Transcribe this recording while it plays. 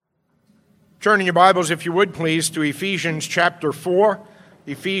Turn in your Bibles, if you would, please, to Ephesians chapter 4.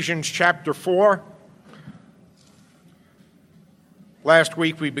 Ephesians chapter 4. Last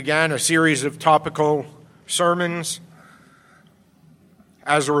week we began a series of topical sermons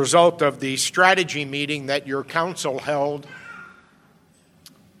as a result of the strategy meeting that your council held.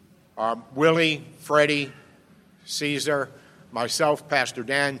 Willie, Freddie, Caesar, myself, Pastor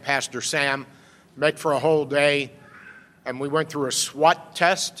Dan, Pastor Sam met for a whole day. And we went through a SWOT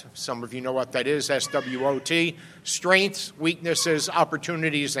test. Some of you know what that is, SWOT. Strengths, weaknesses,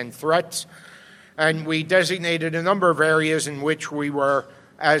 opportunities, and threats. And we designated a number of areas in which we were,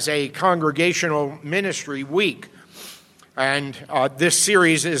 as a congregational ministry, weak. And this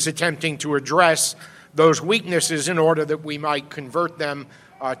series is attempting to address those weaknesses in order that we might convert them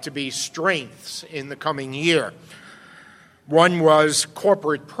to be strengths in the coming year. One was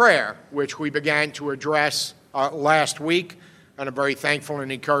corporate prayer, which we began to address last week, and I'm very thankful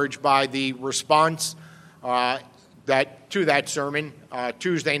and encouraged by the response to that sermon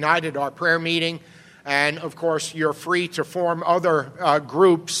Tuesday night at our prayer meeting. And of course, you're free to form other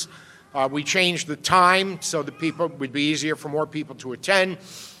groups. We changed the time so that it would be easier for more people to attend.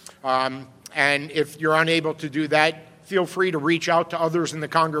 And if you're unable to do that, feel free to reach out to others in the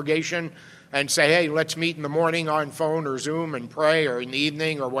congregation and say, hey, let's meet in the morning on phone or Zoom and pray, or in the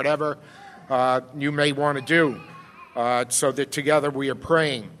evening or whatever you may want to do, so that together we are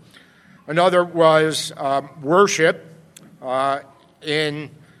praying. Another was worship. We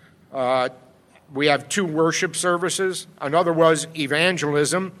have two worship services. Another was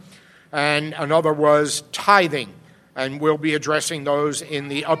evangelism, and another was tithing. And we'll be addressing those in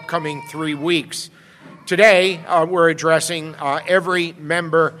the upcoming 3 weeks. Today, we're addressing every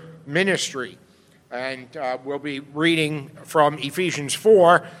member ministry. And we'll be reading from Ephesians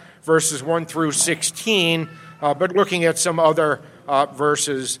 4, verses 1 through 16, but looking at some other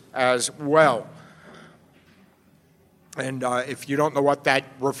verses as well. And if you don't know what that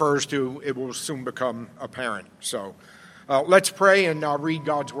refers to, it will soon become apparent. So let's pray and read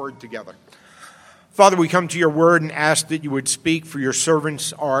God's word together. Father, we come to your word and ask that you would speak, for your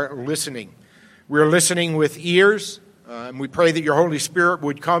servants are listening. We are listening with ears, and we pray that your Holy Spirit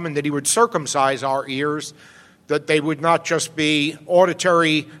would come and that he would circumcise our ears, that they would not just be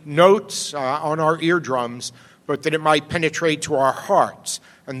auditory notes on our eardrums, but that it might penetrate to our hearts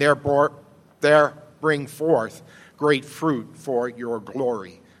and there bring forth great fruit for your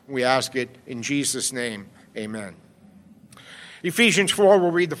glory. We ask it in Jesus' name, amen. Ephesians 4,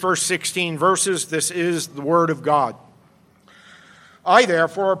 we'll read the first 16 verses. This is the word of God. I,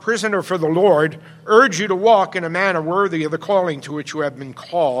 therefore, a prisoner for the Lord, urge you to walk in a manner worthy of the calling to which you have been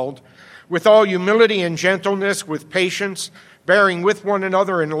called, with all humility and gentleness, with patience, bearing with one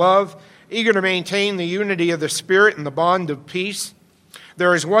another in love, eager to maintain the unity of the Spirit and the bond of peace.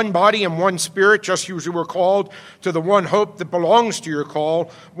 There is one body and one Spirit, just as you were called to the one hope that belongs to your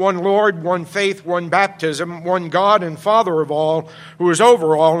call, one Lord, one faith, one baptism, one God and Father of all, who is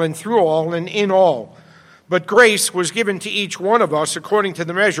over all and through all and in all. But grace was given to each one of us according to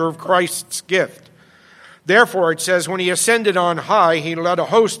the measure of Christ's gift. Therefore, it says, when he ascended on high, he led a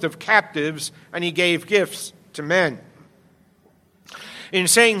host of captives, and he gave gifts to men. In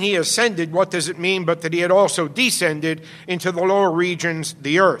saying he ascended, what does it mean but that he had also descended into the lower regions,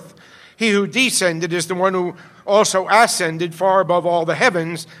 the earth? He who descended is the one who also ascended far above all the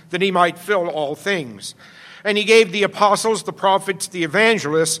heavens, that he might fill all things. And he gave the apostles, the prophets, the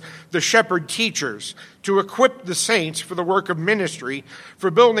evangelists, the shepherd teachers, to equip the saints for the work of ministry, for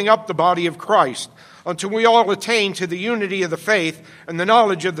building up the body of Christ, until we all attain to the unity of the faith and the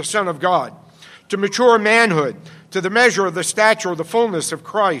knowledge of the Son of God, to mature manhood, to the measure of the stature of the fullness of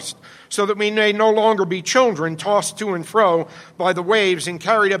Christ, so that we may no longer be children tossed to and fro by the waves and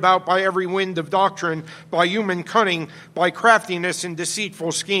carried about by every wind of doctrine, by human cunning, by craftiness and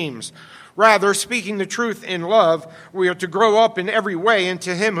deceitful schemes. Rather, speaking the truth in love, we are to grow up in every way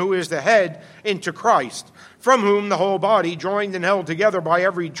into him who is the head, into Christ, from whom the whole body, joined and held together by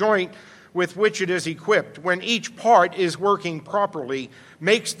every joint with which it is equipped, when each part is working properly,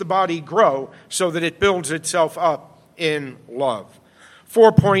 makes the body grow so that it builds itself up in love.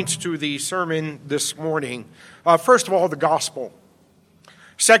 4 points to the sermon this morning. First of all, the gospel.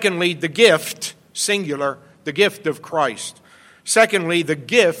 Secondly, the gift, singular, the gift of Christ. Secondly, the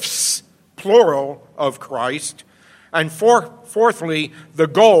gifts, plural, of Christ. And fourthly, the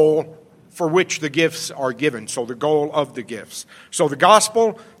goal for which the gifts are given. So the goal of the gifts. So the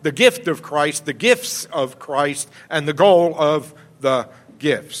gospel, the gift of Christ, the gifts of Christ, and the goal of the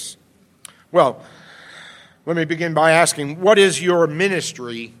gifts. Well, let me begin by asking, what is your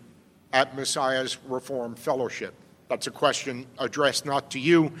ministry at Messiah's Reformed Fellowship? That's a question addressed not to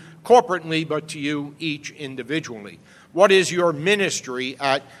you corporately, but to you each individually. What is your ministry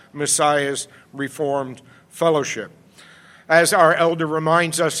at Messiah's Reformed Fellowship? As our elder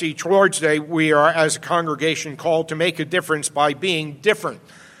reminds us each Lord's Day, we are, as a congregation, called to make a difference by being different.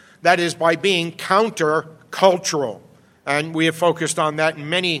 That is, by being counter-cultural. And we have focused on that in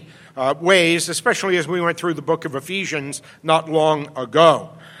many ways, especially as we went through the book of Ephesians not long ago.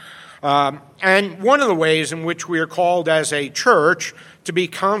 And one of the ways in which we are called as a church to be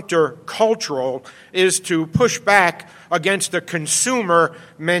counter-cultural is to push back against the consumer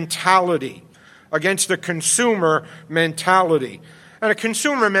mentality. Against the consumer mentality. And a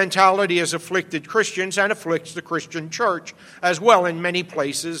consumer mentality has afflicted Christians and afflicts the Christian church as well in many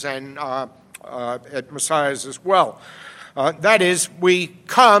places and at Messiah's as well. That is, we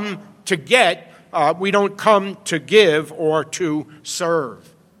come to get, we don't come to give or to serve.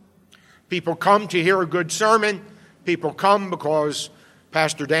 People come to hear a good sermon. People come because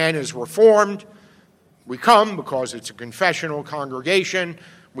Pastor Dan is Reformed. We come because it's a confessional congregation.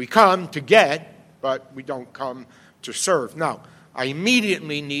 We come to get, but we don't come to serve. Now, I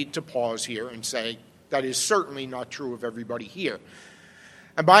immediately need to pause here and say that is certainly not true of everybody here.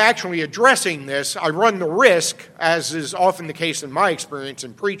 And by actually addressing this, I run the risk, as is often the case in my experience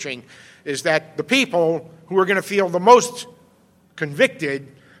in preaching, is that the people who are going to feel the most convicted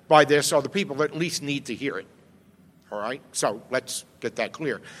by this are the people that least need to hear it. All right? So let's get that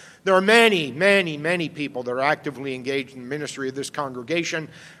clear. There are many, many, many people that are actively engaged in the ministry of this congregation,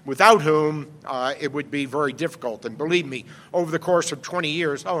 without whom it would be very difficult. And believe me, over the course of 20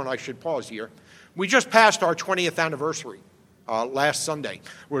 years, and I should pause here, we just passed our 20th anniversary. Last Sunday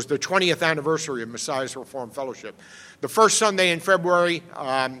was the 20th anniversary of Messiah's Reformed Fellowship. The first Sunday in February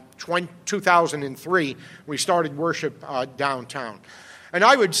 2003, we started worship downtown. And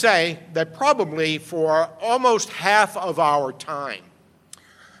I would say that probably for almost half of our time,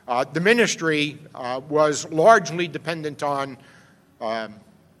 the ministry was largely dependent on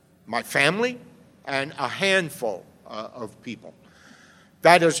my family and a handful of people.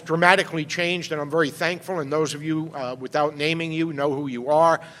 That has dramatically changed, and I'm very thankful. And those of you, without naming you, know who you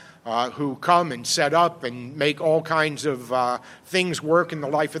are, who come and set up and make all kinds of things work in the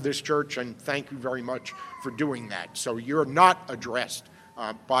life of this church, and thank you very much for doing that. So you're not addressed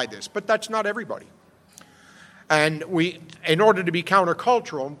by this, but that's not everybody. And in order to be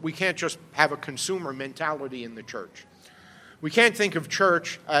countercultural, we can't just have a consumer mentality in the church. We can't think of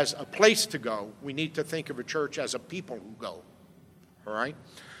church as a place to go. We need to think of a church as a people who go. All right?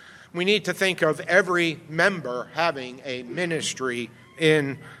 We need to think of every member having a ministry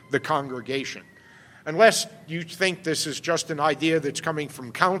in the congregation. Unless you think this is just an idea that's coming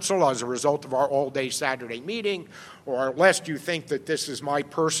from council as a result of our all-day Saturday meeting, or unless you think that this is my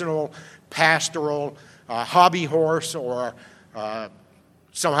personal pastoral hobby horse, or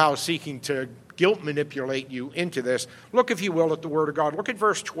somehow seeking to guilt manipulate you into this, look, if you will, at the Word of God. Look at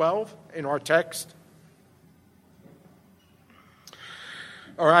verse 12 in our text.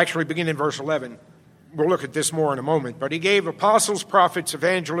 Or actually begin in verse 11. We'll look at this more in a moment. But he gave apostles, prophets,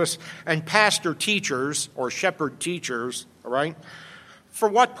 evangelists, and pastor teachers, or shepherd teachers, all right? For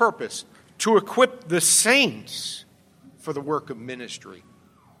what purpose? To equip the saints for the work of ministry.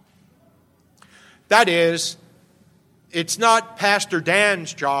 That is, it's not Pastor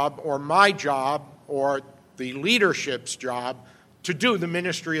Dan's job or my job or the leadership's job to do the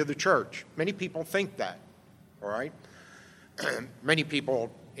ministry of the church. Many people think that, all right? Many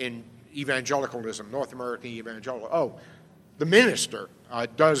people in evangelicalism, North American evangelical, the minister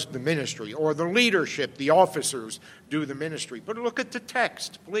does the ministry, or the leadership, the officers do the ministry. But look at the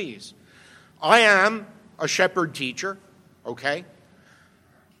text, please. I am a shepherd teacher, okay?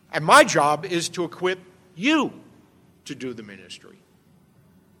 And my job is to equip you to do the ministry.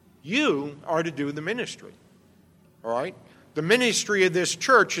 You are to do the ministry, all right? The ministry of this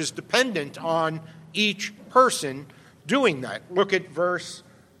church is dependent on each person doing that. Look at verse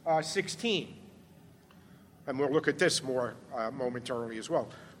 16. And we'll look at this more momentarily as well.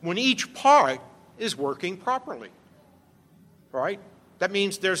 When each part is working properly, right? That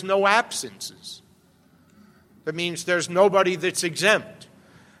means there's no absences. That means there's nobody that's exempt.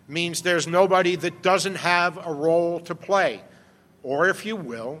 It means there's nobody that doesn't have a role to play. Or if you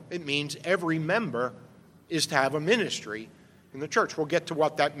will, it means every member is to have a ministry in the church. We'll get to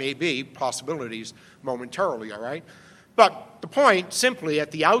what that may be, possibilities, momentarily, all right? But the point simply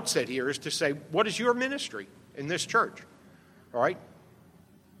at the outset here is to say, what is your ministry in this church? All right?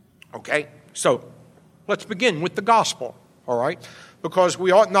 Okay, so let's begin with the gospel, all right? Because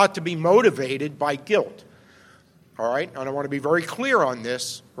we ought not to be motivated by guilt, all right? And I want to be very clear on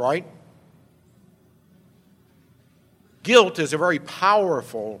this, right? Guilt is a very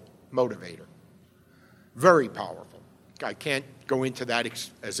powerful motivator. Very powerful. I can't go into that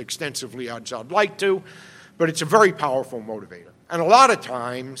as extensively as I'd like to, but it's a very powerful motivator. And a lot of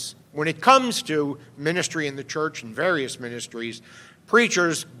times, when it comes to ministry in the church and various ministries,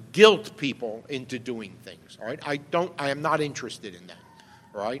 preachers guilt people into doing things. All right, I am not interested in that.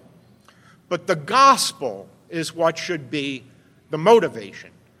 All right, but the gospel is what should be the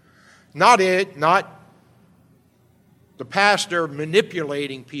motivation, not the pastor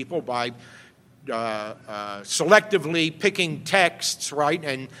manipulating people by selectively picking texts, right,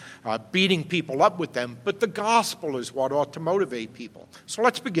 and beating people up with them, but the gospel is what ought to motivate people. So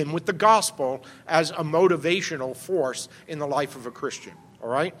let's begin with the gospel as a motivational force in the life of a Christian, all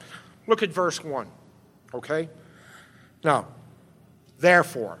right? Look at verse 1, okay? Now,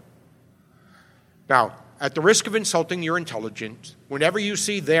 therefore. Now, at the risk of insulting your intelligence, whenever you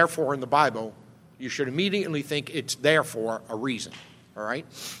see therefore in the Bible, you should immediately think it's therefore a reason, all right?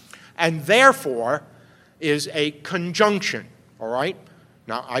 And therefore is a conjunction, all right?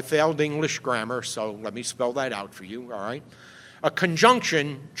 Now, I failed English grammar, so let me spell that out for you, all right? A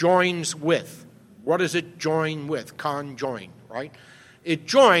conjunction joins with. What does it join with? Conjoin, right? It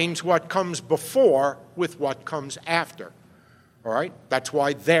joins what comes before with what comes after, all right? That's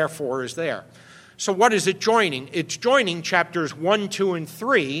why therefore is there. So what is it joining? It's joining chapters 1, 2, and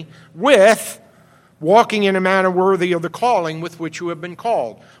 3 with walking in a manner worthy of the calling with which you have been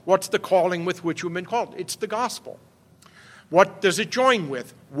called. What's the calling with which you have been called? It's the gospel. What does it join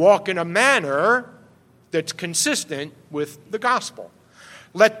with? Walk in a manner that's consistent with the gospel.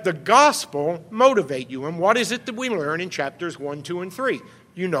 Let the gospel motivate you. And what is it that we learn in chapters 1, 2, and 3?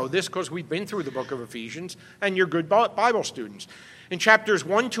 You know this because we've been through the book of Ephesians, and you're good Bible students. In chapters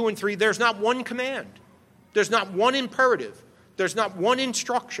 1, 2, and 3, there's not one command. There's not one imperative. There's not one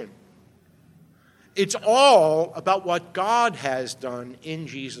instruction. It's all about what God has done in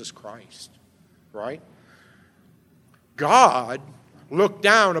Jesus Christ, right? God looked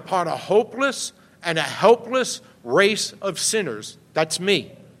down upon a hopeless and a helpless race of sinners. That's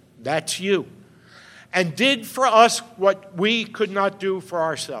me. That's you. And did for us what we could not do for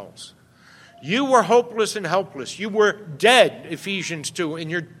ourselves. You were hopeless and helpless. You were dead, Ephesians 2, in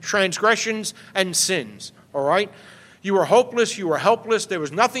your transgressions and sins, all right? You were hopeless. You were helpless. There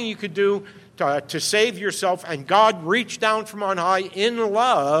was nothing you could do to save yourself, and God reached down from on high in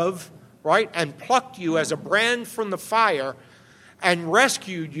love, right, and plucked you as a brand from the fire and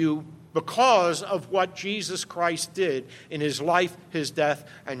rescued you because of what Jesus Christ did in his life, his death,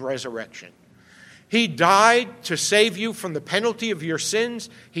 and resurrection. He died to save you from the penalty of your sins.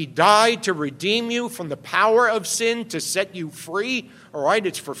 He died to redeem you from the power of sin, to set you free. All right,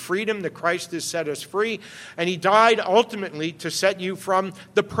 it's for freedom that Christ has set us free. And he died ultimately to set you from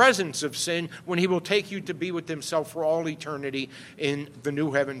the presence of sin when he will take you to be with himself for all eternity in the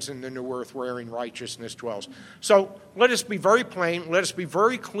new heavens and the new earth wherein righteousness dwells. So let us be very plain. Let us be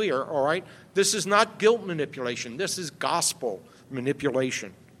very clear, all right? This is not guilt manipulation. This is gospel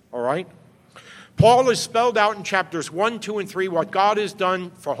manipulation, all right? Paul has spelled out in chapters 1, 2, and 3 what God has done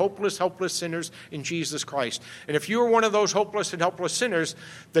for hopeless, helpless sinners in Jesus Christ. And if you are one of those hopeless and helpless sinners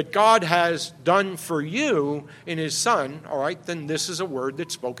that God has done for you in his Son, all right, then this is a word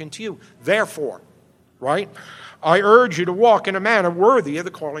that's spoken to you. Therefore, right, I urge you to walk in a manner worthy of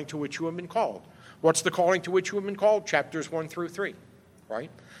the calling to which you have been called. What's the calling to which you have been called? Chapters 1 through 3, right?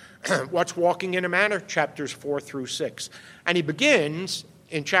 What's walking in a manner? Chapters 4 through 6. And he begins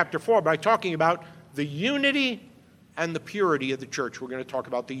in chapter 4 by talking about the unity and the purity of the church. We're going to talk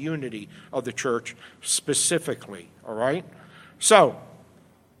about the unity of the church specifically, all right? So,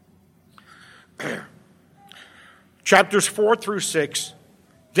 chapters 4 through 6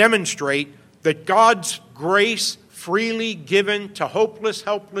 demonstrate that God's grace freely given to hopeless,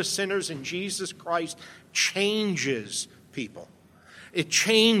 helpless sinners in Jesus Christ changes people. It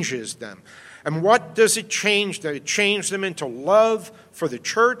changes them. And what does it change them? It changes them into love for the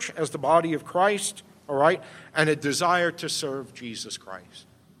church as the body of Christ, all right, and a desire to serve Jesus Christ,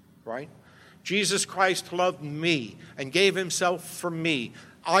 right? Jesus Christ loved me and gave himself for me.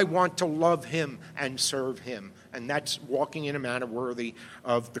 I want to love him and serve him. And that's walking in a manner worthy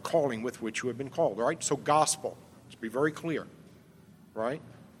of the calling with which you have been called, all right? So gospel. Let's be very clear, right?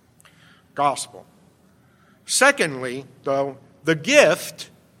 Gospel. Secondly, though, the gift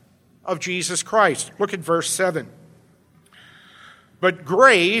of Jesus Christ. Look at verse 7. But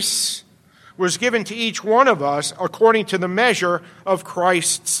grace was given to each one of us according to the measure of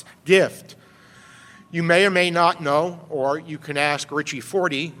Christ's gift. You may or may not know, or you can ask Richie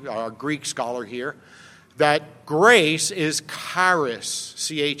Forty, our Greek scholar here, that grace is charis,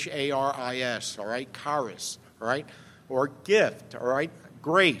 C-H-A-R-I-S, all right, charis, all right? or gift, all right?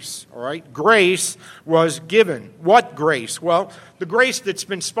 Grace, all right? Grace was given. What grace? Well, the grace that's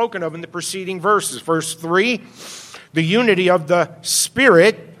been spoken of in the preceding verses. Verse 3, the unity of the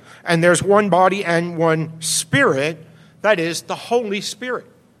Spirit, and there's one body and one Spirit, that is the Holy Spirit,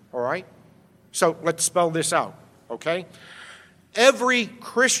 all right? So let's spell this out, okay? Every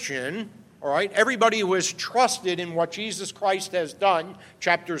Christian, all right, everybody who has trusted in what Jesus Christ has done,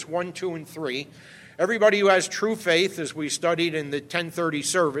 chapters 1, 2, and 3, everybody who has true faith, as we studied in the 1030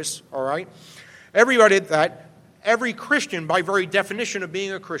 service, all right, every Christian, by very definition of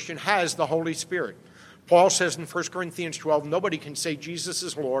being a Christian, has the Holy Spirit. Paul says in 1 Corinthians 12, nobody can say Jesus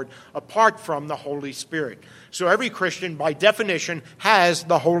is Lord apart from the Holy Spirit. So every Christian, by definition, has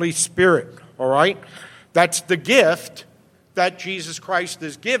the Holy Spirit, all right? That's the gift that Jesus Christ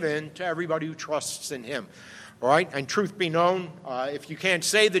has given to everybody who trusts in him. All right? And truth be known, if you can't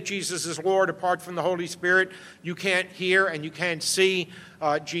say that Jesus is Lord apart from the Holy Spirit, you can't hear and you can't see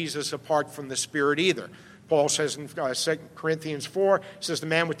Jesus apart from the Spirit either. Paul says in 2 Corinthians 4, says the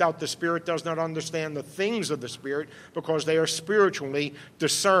man without the Spirit does not understand the things of the Spirit because they are spiritually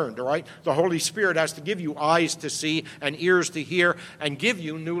discerned, all right? The Holy Spirit has to give you eyes to see and ears to hear and give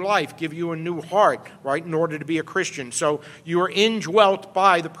you new life, give you a new heart, right, in order to be a Christian. So you are indwelt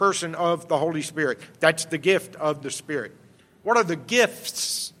by the person of the Holy Spirit. That's the gift of the Spirit. What are the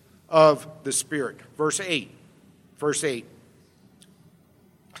gifts of the Spirit? Verse 8.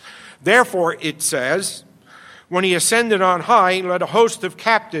 Therefore, it says, when he ascended on high, he led a host of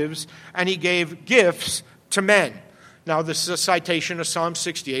captives, and he gave gifts to men. Now, this is a citation of Psalm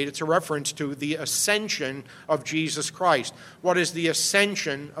 68. It's a reference to the ascension of Jesus Christ. What is the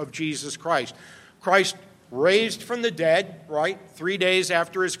ascension of Jesus Christ? Christ raised from the dead, right, 3 days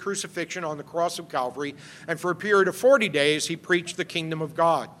after his crucifixion on the cross of Calvary, and for a period of 40 days, he preached the kingdom of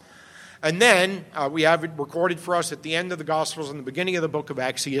God. And then, we have it recorded for us at the end of the Gospels and the beginning of the book of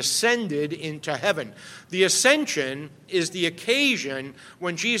Acts, he ascended into heaven. The ascension is the occasion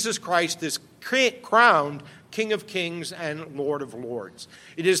when Jesus Christ is crowned King of Kings and Lord of Lords.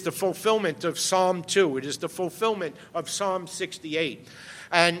 It is the fulfillment of Psalm 2. It is the fulfillment of Psalm 68.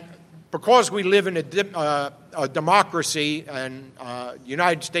 And because we live in a democracy and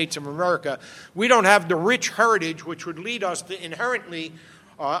United States of America, we don't have the rich heritage which would lead us to inherently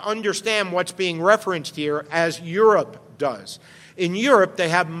understand what's being referenced here as Europe does. In Europe, they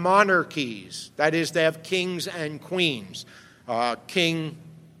have monarchies. That is, they have kings and queens. King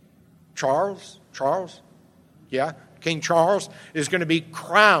Charles, King Charles is going to be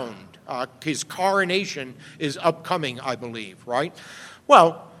crowned. His coronation is upcoming, I believe, right?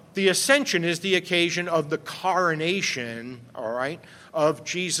 Well, the ascension is the occasion of the coronation, all right, of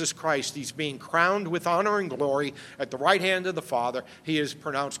Jesus Christ. He's being crowned with honor and glory at the right hand of the Father. He is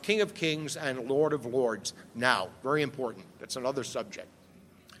pronounced King of Kings and Lord of Lords now. Very important. That's another subject.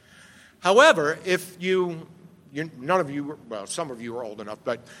 However, if none of you, well, some of you are old enough,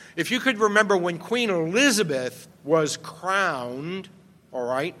 but if you could remember when Queen Elizabeth was crowned, all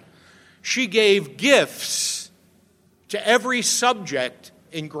right, she gave gifts to every subject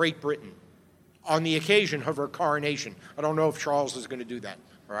in Great Britain on the occasion of her coronation. I don't know if Charles is going to do that,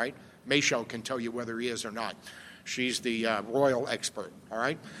 all right? Mayshell can tell you whether he is or not. She's the royal expert, all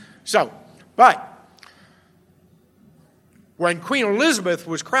right? So, but when Queen Elizabeth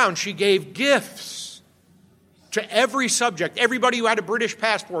was crowned, she gave gifts to every subject. Everybody who had a British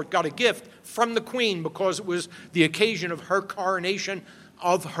passport got a gift from the Queen because it was the occasion of her coronation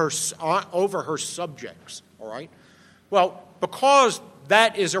of her over her subjects, all right? Well, because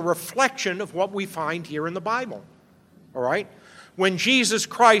that is a reflection of what we find here in the Bible, all right? When Jesus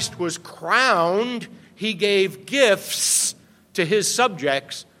Christ was crowned, he gave gifts to his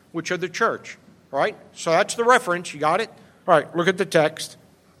subjects, which are the church, all right? So that's the reference. You got it? All right, look at the text.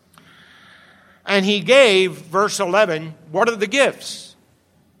 And he gave, verse 11, what are the gifts?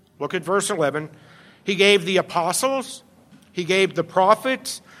 Look at verse 11. He gave the apostles, he gave the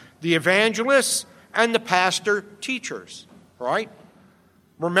prophets, the evangelists, and the pastor teachers, all right?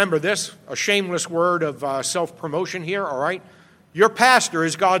 Remember this, a shameless word of self-promotion here, all right? Your pastor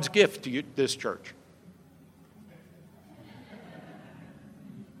is God's gift to this church.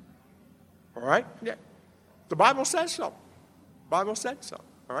 All right? Yeah. The Bible says so. The Bible said so,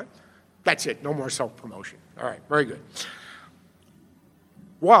 all right? That's it, no more self-promotion. All right, very good.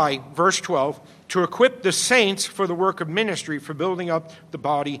 Why? Verse 12, to equip the saints for the work of ministry, for building up the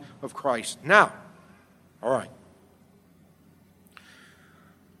body of Christ. Now, all right.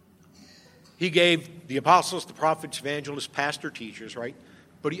 He gave the apostles, the prophets, evangelists, pastor, teachers, right?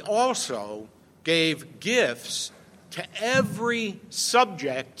 But he also gave gifts to every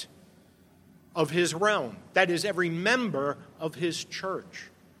subject of his realm. That is, every member of his church.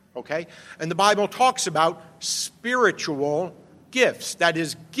 Okay? And the Bible talks about spiritual gifts. That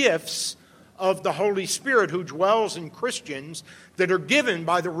is, gifts of the Holy Spirit who dwells in Christians that are given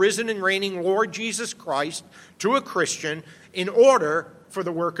by the risen and reigning Lord Jesus Christ to a Christian in order for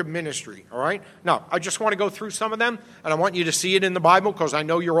the work of ministry. All right? Now, I just want to go through some of them, and I want you to see it in the Bible because I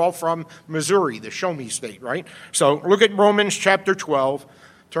know you're all from Missouri, the show me state, right? So look at Romans chapter 12.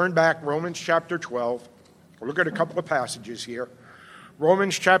 Turn back, Romans chapter 12. We'll look at a couple of passages here.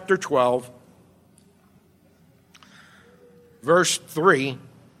 Romans chapter 12, verse 3.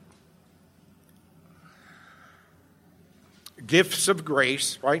 Gifts of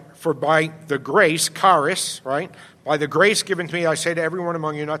grace, right? For by the grace, charis, right? By the grace given to me, I say to everyone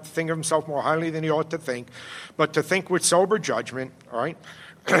among you not to think of himself more highly than he ought to think, but to think with sober judgment, all right?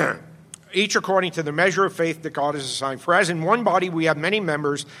 Each according to the measure of faith that God has assigned. For as in one body we have many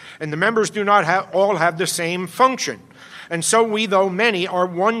members, and the members do not all have the same function. And so we, though many, are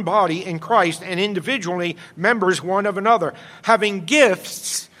one body in Christ, and individually members one of another, having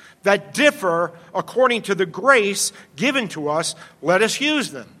gifts that differ according to the grace given to us, let us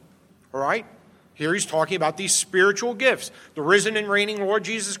use them. All right? Here he's talking about these spiritual gifts. The risen and reigning Lord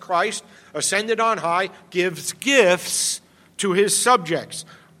Jesus Christ, ascended on high, gives gifts to his subjects.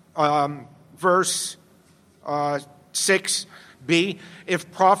 Verse 6b,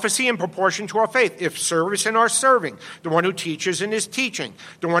 if prophecy in proportion to our faith, if service in our serving, the one who teaches in his teaching,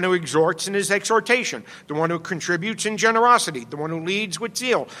 the one who exhorts in his exhortation, the one who contributes in generosity, the one who leads with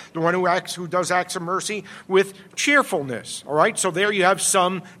zeal, the one who does acts of mercy with cheerfulness. All right, so there you have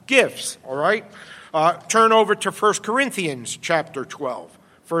some gifts. All right, turn over to 1 Corinthians chapter 12.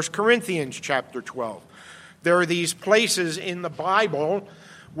 1 Corinthians chapter 12. There are these places in the Bible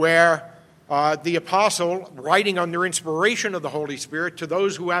where the apostle, writing under inspiration of the Holy Spirit to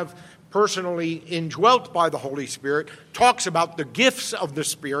those who have personally indwelt by the Holy Spirit, talks about the gifts of the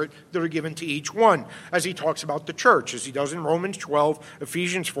Spirit that are given to each one, as he talks about the church, as he does in Romans 12,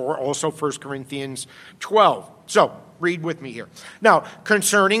 Ephesians 4, also 1 Corinthians 12. So, read with me here. Now,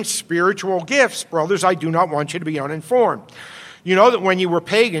 concerning spiritual gifts, brothers, I do not want you to be uninformed. You know that when you were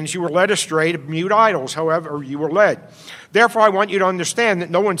pagans, you were led astray to mute idols, however you were led. Therefore, I want you to understand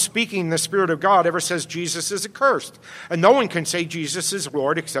that no one speaking in the Spirit of God ever says Jesus is accursed. And no one can say Jesus is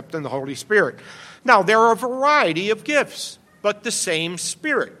Lord except in the Holy Spirit. Now, there are a variety of gifts, but the same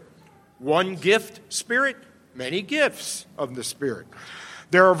Spirit. One gift, Spirit, many gifts of the Spirit.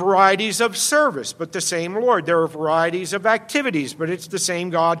 There are varieties of service, but the same Lord. There are varieties of activities, but it's the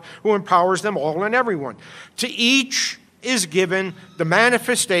same God who empowers them all and everyone. To each is given the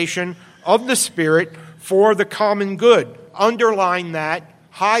manifestation of the Spirit for the common good. Underline that,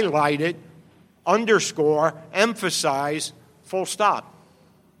 highlight it, underscore, emphasize, full stop.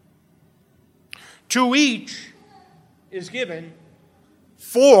 To each is given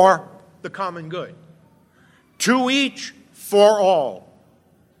for the common good. To each, for all.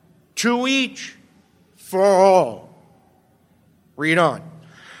 To each, for all. Read on.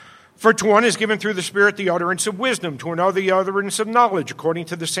 For to one is given through the Spirit the utterance of wisdom, to another the utterance of knowledge according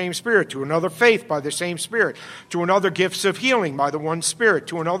to the same Spirit, to another faith by the same Spirit, to another gifts of healing by the one Spirit,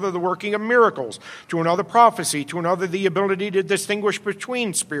 to another the working of miracles, to another prophecy, to another the ability to distinguish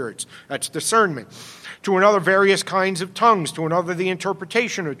between spirits, that's discernment, to another various kinds of tongues, to another the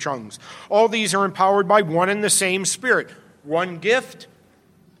interpretation of tongues. All these are empowered by one and the same Spirit. One gift,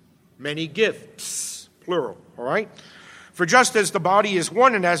 many gifts, plural, all right? For just as the body is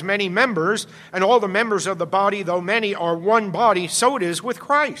one and has many members, and all the members of the body, though many, are one body, so it is with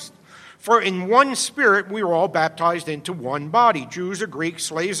Christ. For in one Spirit we were all baptized into one body. Jews or Greeks,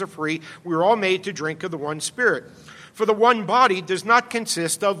 slaves or free, we were all made to drink of the one Spirit. For the one body does not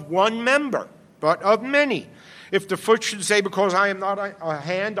consist of one member, but of many. If the foot should say, because I am not a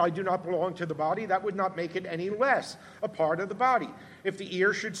hand, I do not belong to the body, that would not make it any less a part of the body. If the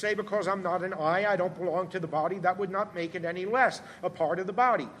ear should say, because I'm not an eye, I don't belong to the body, that would not make it any less a part of the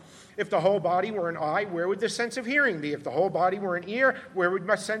body. If the whole body were an eye, where would the sense of hearing be? If the whole body were an ear, where would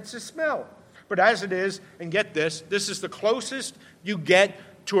my sense of smell? But as it is, and get this, this is the closest you get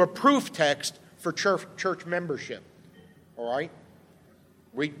to a proof text for church membership. All right?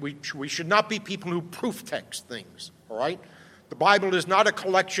 We should not be people who proof text things. All right? The Bible is not a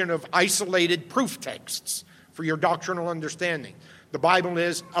collection of isolated proof texts for your doctrinal understanding. The Bible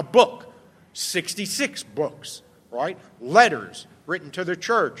is a book, 66 books, right? Letters written to the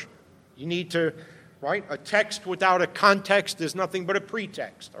church. You need to, right? A text without a context is nothing but a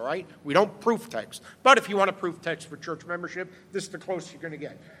pretext, all right? We don't proof text. But if you want a proof text for church membership, this is the closest you're going to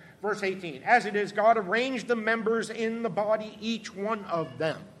get. Verse 18, as it is, God arranged the members in the body, each one of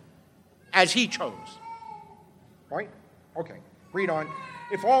them. as he chose. Right? Okay, read on.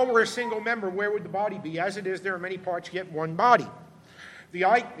 If all were a single member, where would the body be? As it is, there are many parts, yet one body. The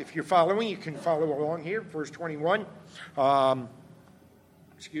eye, if you're following, you can follow along here, verse 21. The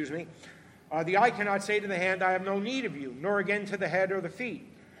eye cannot say to the hand, I have no need of you, nor again to the head or the feet,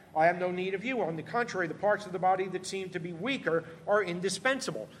 I have no need of you. On the contrary, the parts of the body that seem to be weaker are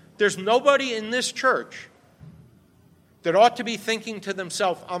indispensable. There's nobody in this church that ought to be thinking to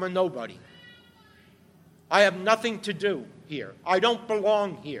themselves, I'm a nobody. I have nothing to do here. I don't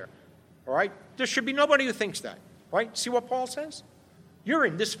belong here. All right? There should be nobody who thinks that. Right? See what Paul says? You're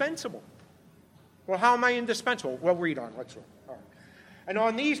indispensable. Well, how am I indispensable? Well, read on. Let's look. All right. And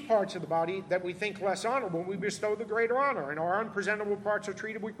on these parts of the body that we think less honorable, we bestow the greater honor, and our unpresentable parts are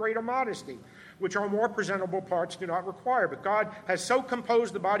treated with greater modesty, which our more presentable parts do not require. But God has so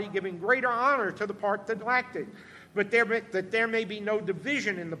composed the body, giving greater honor to the part that lacked it, but that there may be no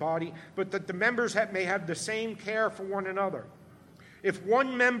division in the body, but that the members may have the same care for one another. If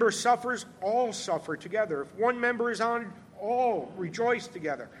one member suffers, all suffer together. If one member is honored, all rejoice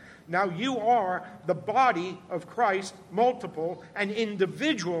together. Now you are the body of Christ, multiple and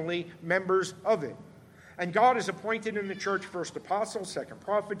individually members of it. And God has appointed in the church first apostles, second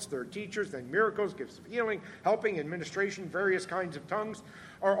prophets, third teachers, then miracles, gifts of healing, helping, administration, various kinds of tongues.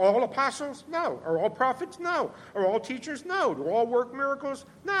 Are all apostles? No. Are all prophets? No. Are all teachers? No. Do all work miracles?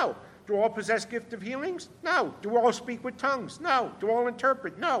 No. Do all possess gift of healings? No. Do all speak with tongues? No. Do all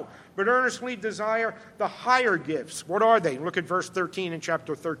interpret? No. But earnestly desire the higher gifts. What are they? Look at verse 13 in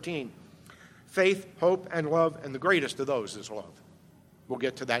chapter 13. Faith, hope, and love, and the greatest of those is love. We'll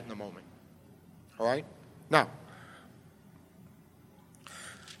get to that in a moment. All right? Now,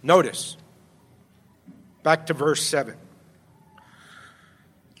 notice, back to verse 7.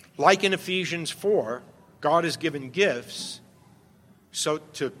 Like in Ephesians 4, God has given gifts so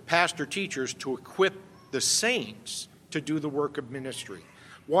to pastor teachers to equip the saints to do the work of ministry.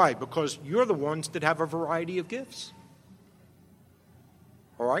 Why? Because you're the ones that have a variety of gifts.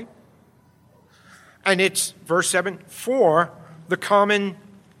 All right? And it's, verse 7, for the common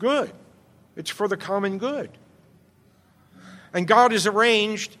good. It's for the common good. And God has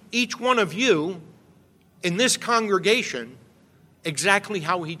arranged each one of you in this congregation exactly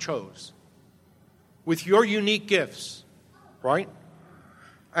how he chose, with your unique gifts, right?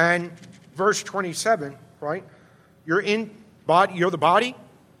 And verse 27, right? You're the body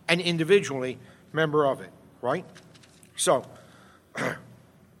and individually member of it, right? So,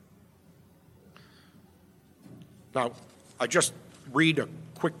 now, I just read a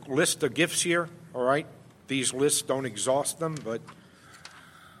quick list of gifts here, all right? These lists don't exhaust them, but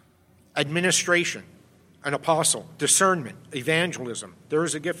administration, an apostle, discernment, evangelism. There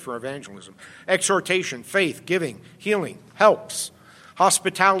is a gift for evangelism. Exhortation, faith, giving, healing, helps,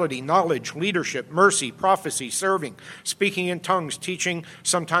 hospitality, knowledge, leadership, mercy, prophecy, serving, speaking in tongues, teaching,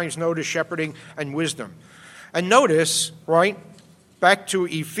 sometimes notice shepherding, and wisdom. And notice, right, back to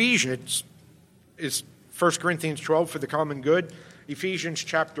Ephesians, is 1 Corinthians 12 for the common good. Ephesians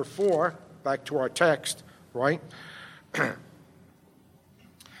chapter 4, back to our text, right?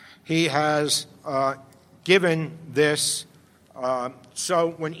 He has given this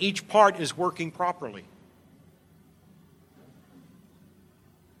so when each part is working properly,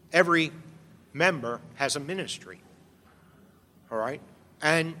 every member has a ministry, all right?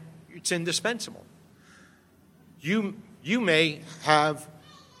 And it's indispensable. You may have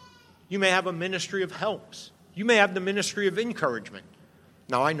a ministry of helps. You may have the ministry of encouragement.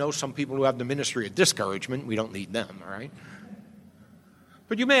 Now, I know some people who have the ministry of discouragement. We don't need them, all right?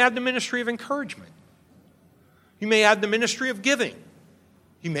 But you may have the ministry of encouragement. You may have the ministry of giving.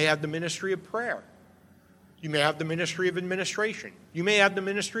 You may have the ministry of prayer. You may have the ministry of administration. You may have the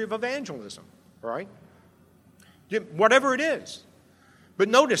ministry of evangelism, all right? Whatever it is. But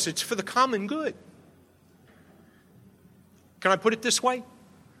notice, it's for the common good. Can I put it this way?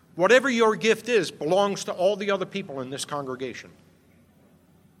 Whatever your gift is belongs to all the other people in this congregation.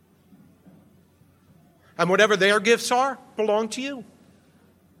 And whatever their gifts are belong to you.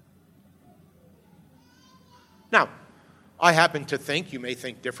 Now, I happen to think, you may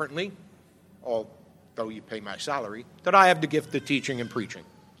think differently, although you pay my salary, that I have the gift of teaching and preaching.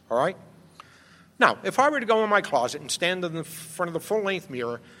 All right? Now, if I were to go in my closet and stand in the front of the full-length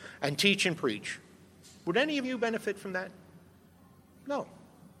mirror and teach and preach, would any of you benefit from that? No.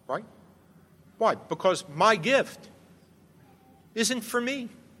 Right? Why? Because my gift isn't for me.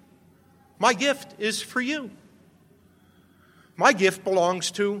 My gift is for you. My gift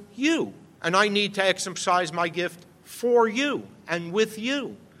belongs to you, and I need to exercise my gift for you and with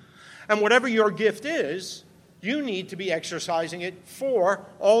you. And whatever your gift is, you need to be exercising it for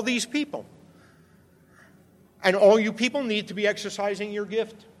all these people. And all you people need to be exercising your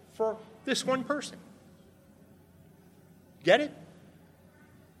gift for this one person. Get it?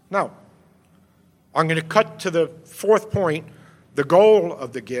 Now, I'm going to cut to the fourth point, the goal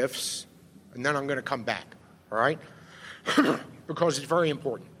of the gifts, and then I'm going to come back, all right? Because it's very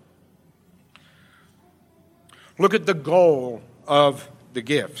important. Look at the goal of the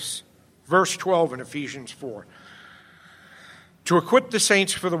gifts. Verse 12 in Ephesians 4. To equip the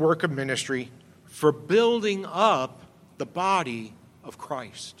saints for the work of ministry, for building up the body of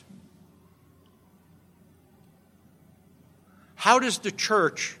Christ. How does the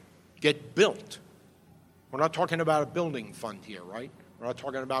church get built? We're not talking about a building fund here, right? We're not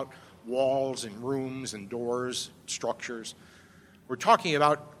talking about walls and rooms and doors, structures. We're talking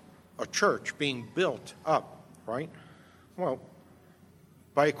about a church being built up, right? Well,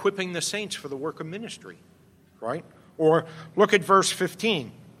 by equipping the saints for the work of ministry, right? Or look at verse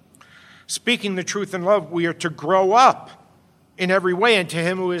 15. Speaking the truth in love, we are to grow up in every way into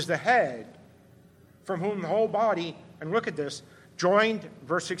him who is the head, from whom the whole body, and look at this, joined,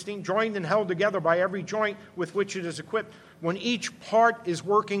 verse 16, joined and held together by every joint with which it is equipped, when each part is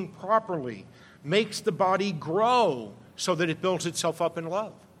working properly, makes the body grow so that it builds itself up in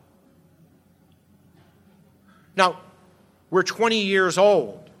love. Now, we're 20 years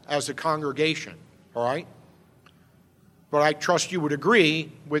old as a congregation, all right? But I trust you would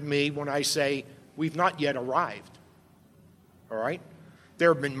agree with me when I say we've not yet arrived, all right?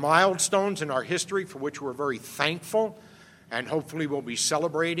 There have been milestones in our history for which we're very thankful, and hopefully we'll be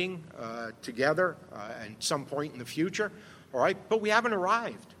celebrating together at some point in the future, all right? But we haven't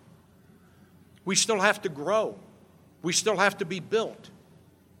arrived. We still have to grow. We still have to be built.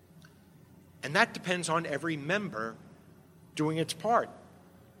 And that depends on every member doing its part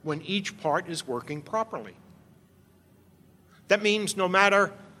when each part is working properly. That means no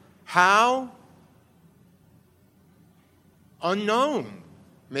matter how unknown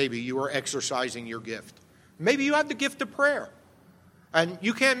maybe you are exercising your gift. Maybe you have the gift of prayer and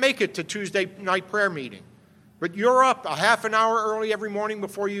you can't make it to Tuesday night prayer meeting, but you're up a half an hour early every morning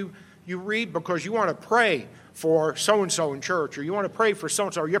before you read because you want to pray for so-and-so in church, or you want to pray for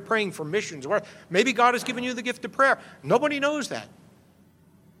so-and-so, or you're praying for missions. Maybe God has given you the gift of prayer. Nobody knows that.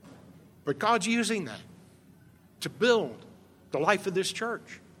 But God's using that to build the life of this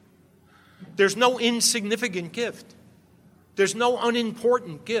church. There's no insignificant gift. There's no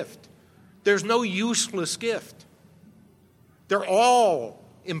unimportant gift. There's no useless gift. They're all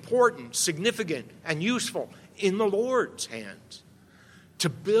important, significant, and useful in the Lord's hands to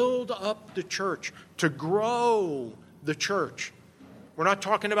build up the church, to grow the church. We're not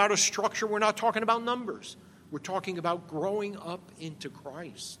talking about a structure. We're not talking about numbers. We're talking about growing up into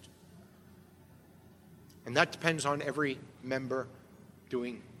Christ. And that depends on every member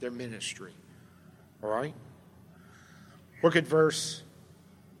doing their ministry. All right? Look at verse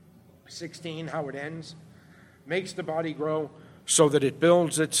 16, how it ends. Makes the body grow so that it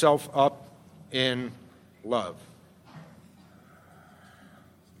builds itself up in love.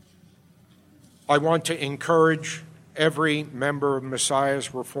 I want to encourage every member of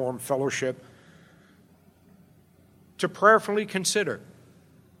Messiah's Reformed Fellowship to prayerfully consider,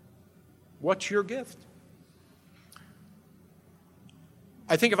 what's your gift?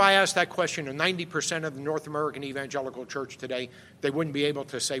 I think if I asked that question to 90% of the North American evangelical church today, they wouldn't be able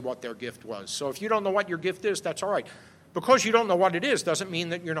to say what their gift was. So if you don't know what your gift is, that's all right. Because you don't know what it is doesn't mean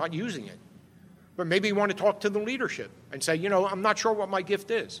that you're not using it. But maybe you want to talk to the leadership and say, I'm not sure what my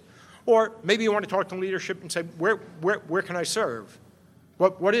gift is. Or maybe you want to talk to leadership and say, where can I serve?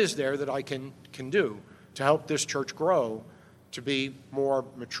 What is there that I can do to help this church grow, to be more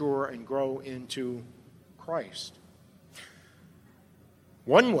mature and grow into Christ?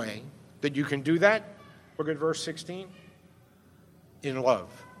 One way that you can do that, look at verse 16, in love.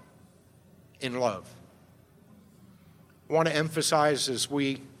 In love. I want to emphasize as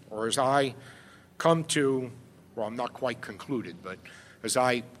I come to, well, I'm not quite concluded, but as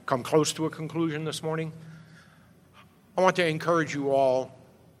I come close to a conclusion this morning, I want to encourage you all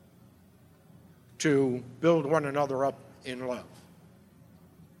to build one another up in love.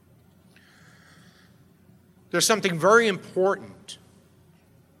 There's something very important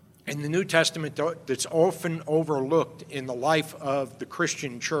in the New Testament that's often overlooked in the life of the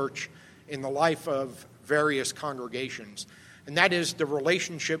Christian church, in the life of various congregations, and that is the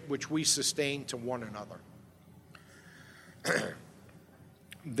relationship which we sustain to one another.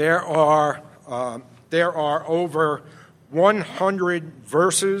 There are over 100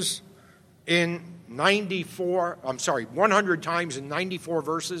 verses in 100 times in 94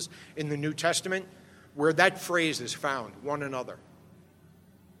 verses in the New Testament where that phrase is found, one another.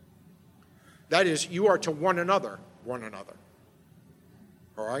 That is, you are to one another.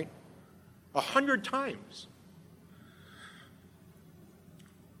 All right? 100 times.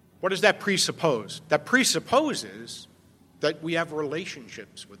 What does that presuppose? That presupposes that we have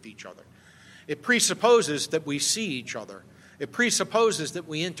relationships with each other. It presupposes that we see each other. It presupposes that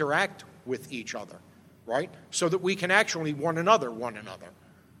we interact with each other, right? So that we can actually one another,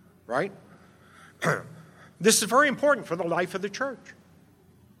 right? This is very important for the life of the church.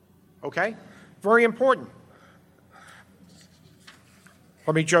 Okay? Very important.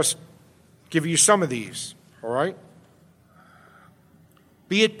 Let me just give you some of these, all right?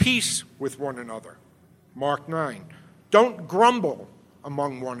 Be at peace with one another. Mark 9. Don't grumble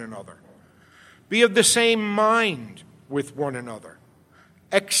among one another. Be of the same mind with one another.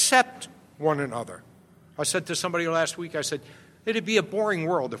 Accept one another. I said to somebody last week, I said, it'd be a boring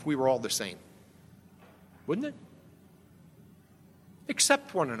world if we were all the same. Wouldn't it?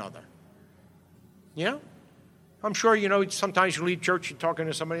 Accept one another. You know? I'm sure, sometimes you leave church, you're talking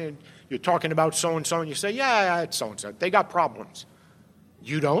to somebody, and you're talking about so-and-so, and you say, yeah, it's so-and-so. They got problems.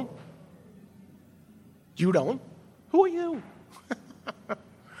 You don't? You don't? Who are you?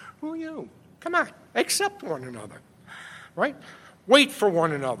 Who are you? Come on, accept one another, right? Wait for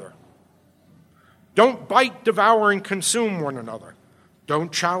one another. Don't bite, devour, and consume one another.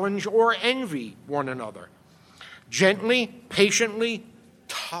 Don't challenge or envy one another. Gently, patiently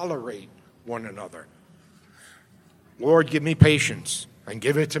tolerate one another. Lord, give me patience, and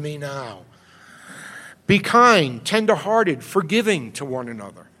give it to me now. Be kind, tender-hearted, forgiving to one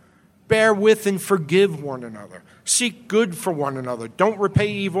another. Bear with and forgive one another. Seek good for one another. Don't repay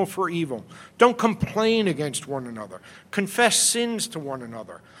evil for evil. Don't complain against one another. Confess sins to one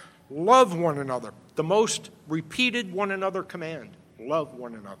another. Love one another. The most repeated one another command. Love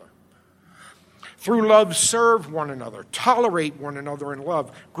one another. Through love, serve one another. Tolerate one another in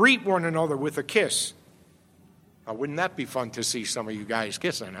love. Greet one another with a kiss. Now, wouldn't that be fun to see some of you guys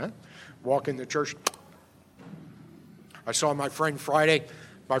kissing, huh? Walk in the church. I saw my friend Friday,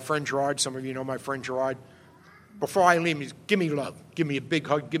 my friend Gerard. Some of you know my friend Gerard. Before I leave, he said, give me love. Give me a big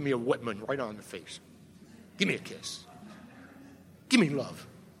hug. Give me a Whitman right on the face. Give me a kiss. Give me love.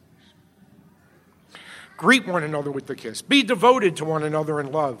 Greet one another with the kiss. Be devoted to one another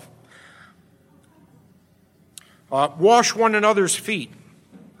in love. Wash one another's feet.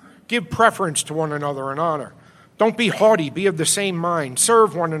 Give preference to one another in honor. Don't be haughty, be of the same mind.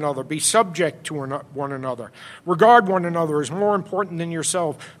 Serve one another, be subject to one another. Regard one another as more important than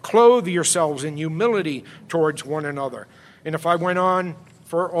yourself. Clothe yourselves in humility towards one another. And if I went on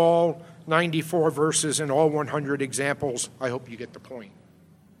for all 94 verses and all 100 examples, I hope you get the point.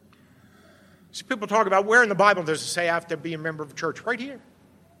 See, people talk about where in the Bible does it say I have to be a member of a church? Right here.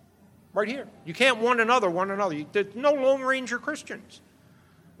 Right here. You can't one another. There's no Lone Ranger Christians.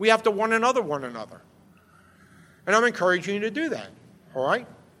 We have to one another. And I'm encouraging you to do that, all right?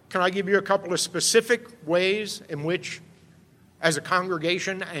 Can I give you a couple of specific ways in which, as a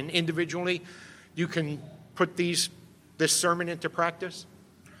congregation and individually, you can put this sermon into practice?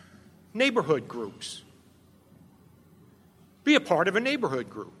 Neighborhood groups. Be a part of a neighborhood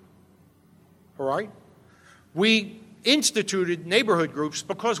group, all right? We instituted neighborhood groups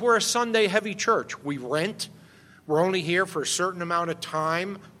because we're a Sunday-heavy church. We rent. We're only here for a certain amount of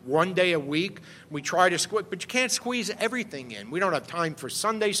time, one day a week. We try to squeeze, but you can't squeeze everything in. We don't have time for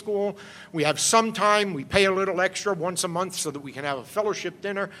Sunday school. We have some time. We pay a little extra once a month so that we can have a fellowship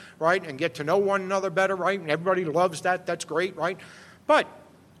dinner, right, and get to know one another better, right? And everybody loves that. That's great, right? But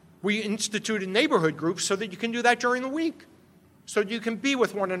we instituted neighborhood groups so that you can do that during the week, so you can be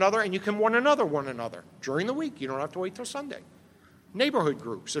with one another and you can one another during the week. You don't have to wait till Sunday. Neighborhood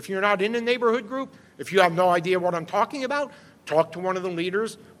groups. If you're not in a neighborhood group, if you have no idea what I'm talking about, talk to one of the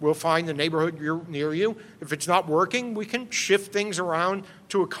leaders. We'll find the neighborhood near you. If it's not working, we can shift things around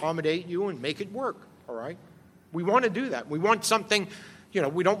to accommodate you and make it work, all right? We want to do that. We want something,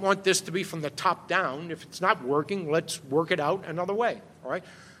 we don't want this to be from the top down. If it's not working, let's work it out another way, all right?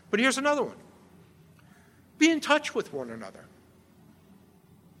 But here's another one. Be in touch with one another.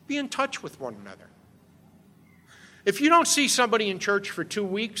 Be in touch with one another. If you don't see somebody in church for 2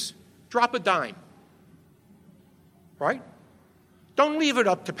 weeks, drop a dime, right? Don't leave it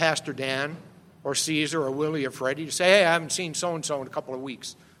up to Pastor Dan or Caesar or Willie or Freddie to say, hey, I haven't seen so-and-so in a couple of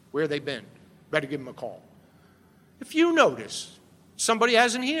weeks. Where have they been? Better give them a call. If you notice somebody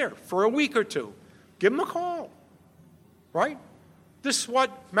hasn't here for a week or two, give them a call, right? This is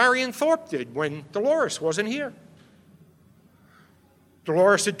what Marion Thorpe did when Dolores wasn't here.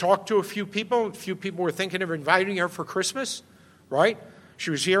 Dolores had talked to a few people. A few people were thinking of inviting her for Christmas, right? She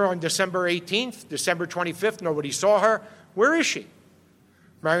was here on December 18th, December 25th. Nobody saw her. Where is she?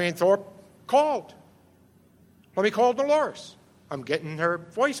 Marion Thorpe called. Let me call Dolores. I'm getting her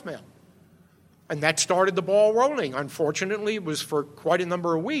voicemail. And that started the ball rolling. Unfortunately, it was for quite a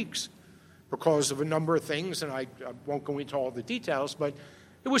number of weeks because of a number of things, and I won't go into all the details, but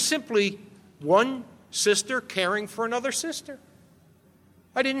it was simply one sister caring for another sister.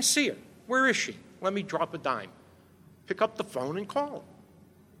 I didn't see her. Where is she? Let me drop a dime. Pick up the phone and call her.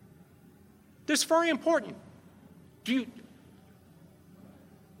 This is very important.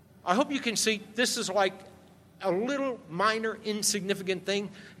 I hope you can see this is like a little minor, insignificant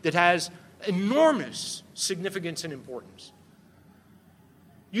thing that has enormous significance and importance.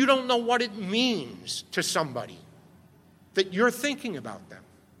 You don't know what it means to somebody that you're thinking about them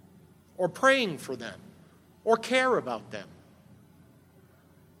or praying for them or care about them.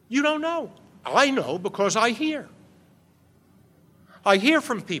 You don't know. I know because I hear. I hear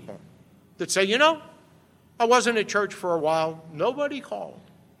from people that say, I wasn't at church for a while. Nobody called.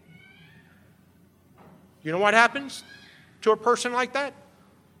 You know what happens to a person like that?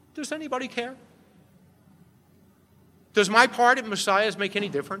 Does anybody care? Does my part at Messiah's make any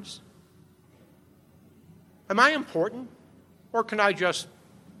difference? Am I important? Or can I just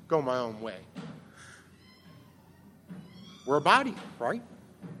go my own way? We're a body, right?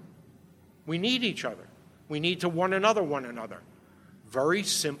 We need each other. We need to one another. Very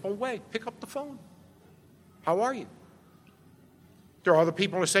simple way. Pick up the phone. How are you? There are other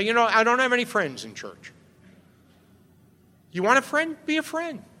people who say, I don't have any friends in church. You want a friend? Be a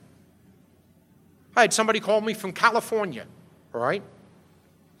friend. I had somebody call me from California, all right?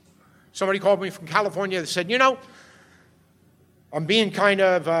 Somebody called me from California that said, I'm being kind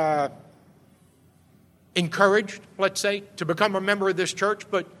of encouraged, let's say, to become a member of this church,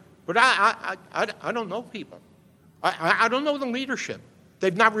 but I don't know people. I don't know the leadership.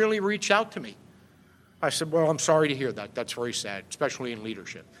 They've not really reached out to me. I said, well, I'm sorry to hear that. That's very sad, especially in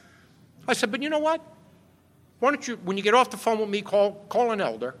leadership. I said, but you know what? Why don't you, when you get off the phone with me, call an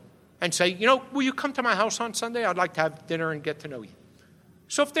elder and say, will you come to my house on Sunday? I'd like to have dinner and get to know you.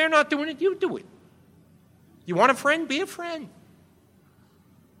 So if they're not doing it, you do it. You want a friend? Be a friend.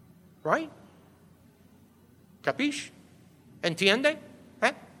 Right? Capiche? Entiende?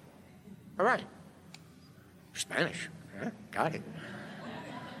 Huh? All right. Spanish. Huh? Got it.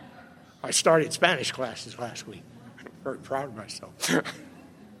 I started Spanish classes last week. I'm very proud of myself.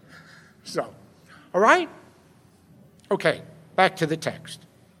 So, all right? Okay, back to the text.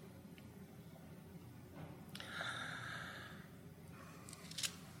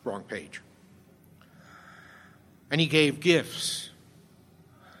 Wrong page. And he gave gifts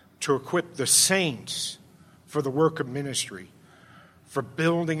to equip the saints for the work of ministry, for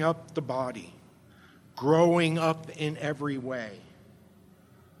building up the body, growing up in every way.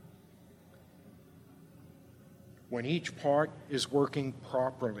 When each part is working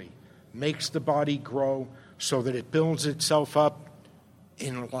properly, makes the body grow so that it builds itself up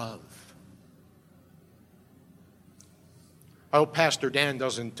in love. I hope Pastor Dan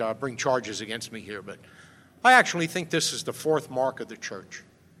doesn't bring charges against me here, but I actually think this is the fourth mark of the church,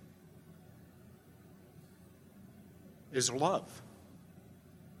 is love.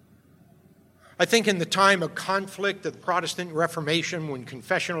 I think in the time of conflict of the Protestant Reformation, when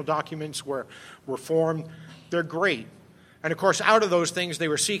confessional documents were formed, they're great. And of course, out of those things, they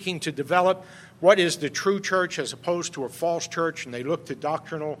were seeking to develop what is the true church as opposed to a false church, and they looked to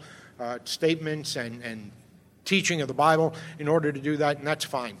doctrinal statements and teaching of the Bible in order to do that, and that's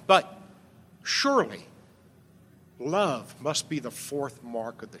fine. But surely, love must be the fourth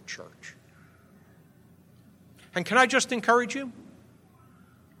mark of the church. And can I just encourage you?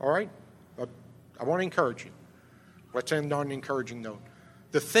 All right? I want to encourage you. Let's end on an encouraging note.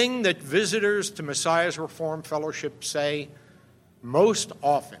 The thing that visitors to Messiah's Reformed Fellowship say most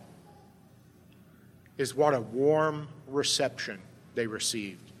often is what a warm reception they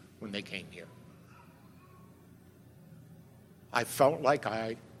received when they came here. I felt like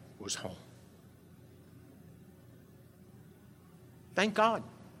I was home. Thank God.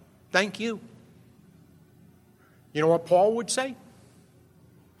 Thank you. You know what Paul would say?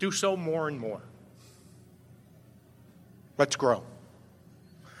 Do so more and more. Let's grow.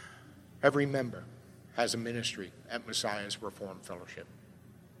 Every member has a ministry at Messiah's Reformed Fellowship.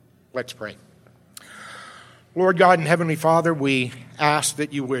 Let's pray. Lord God and Heavenly Father, we ask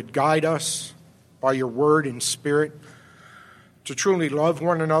that you would guide us by your word and spirit to truly love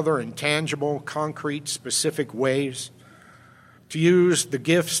one another in tangible, concrete, specific ways, to use the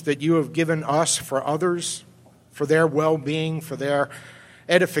gifts that you have given us for others, for their well-being, for their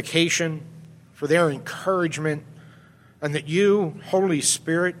edification, for their encouragement, and that you, Holy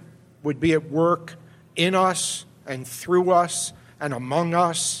Spirit, would be at work in us and through us and among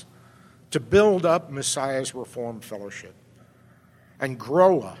us to build up Messiah's Reformed Fellowship and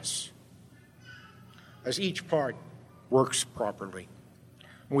grow us as each part works properly.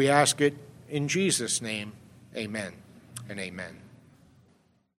 We ask it in Jesus' name, amen and amen.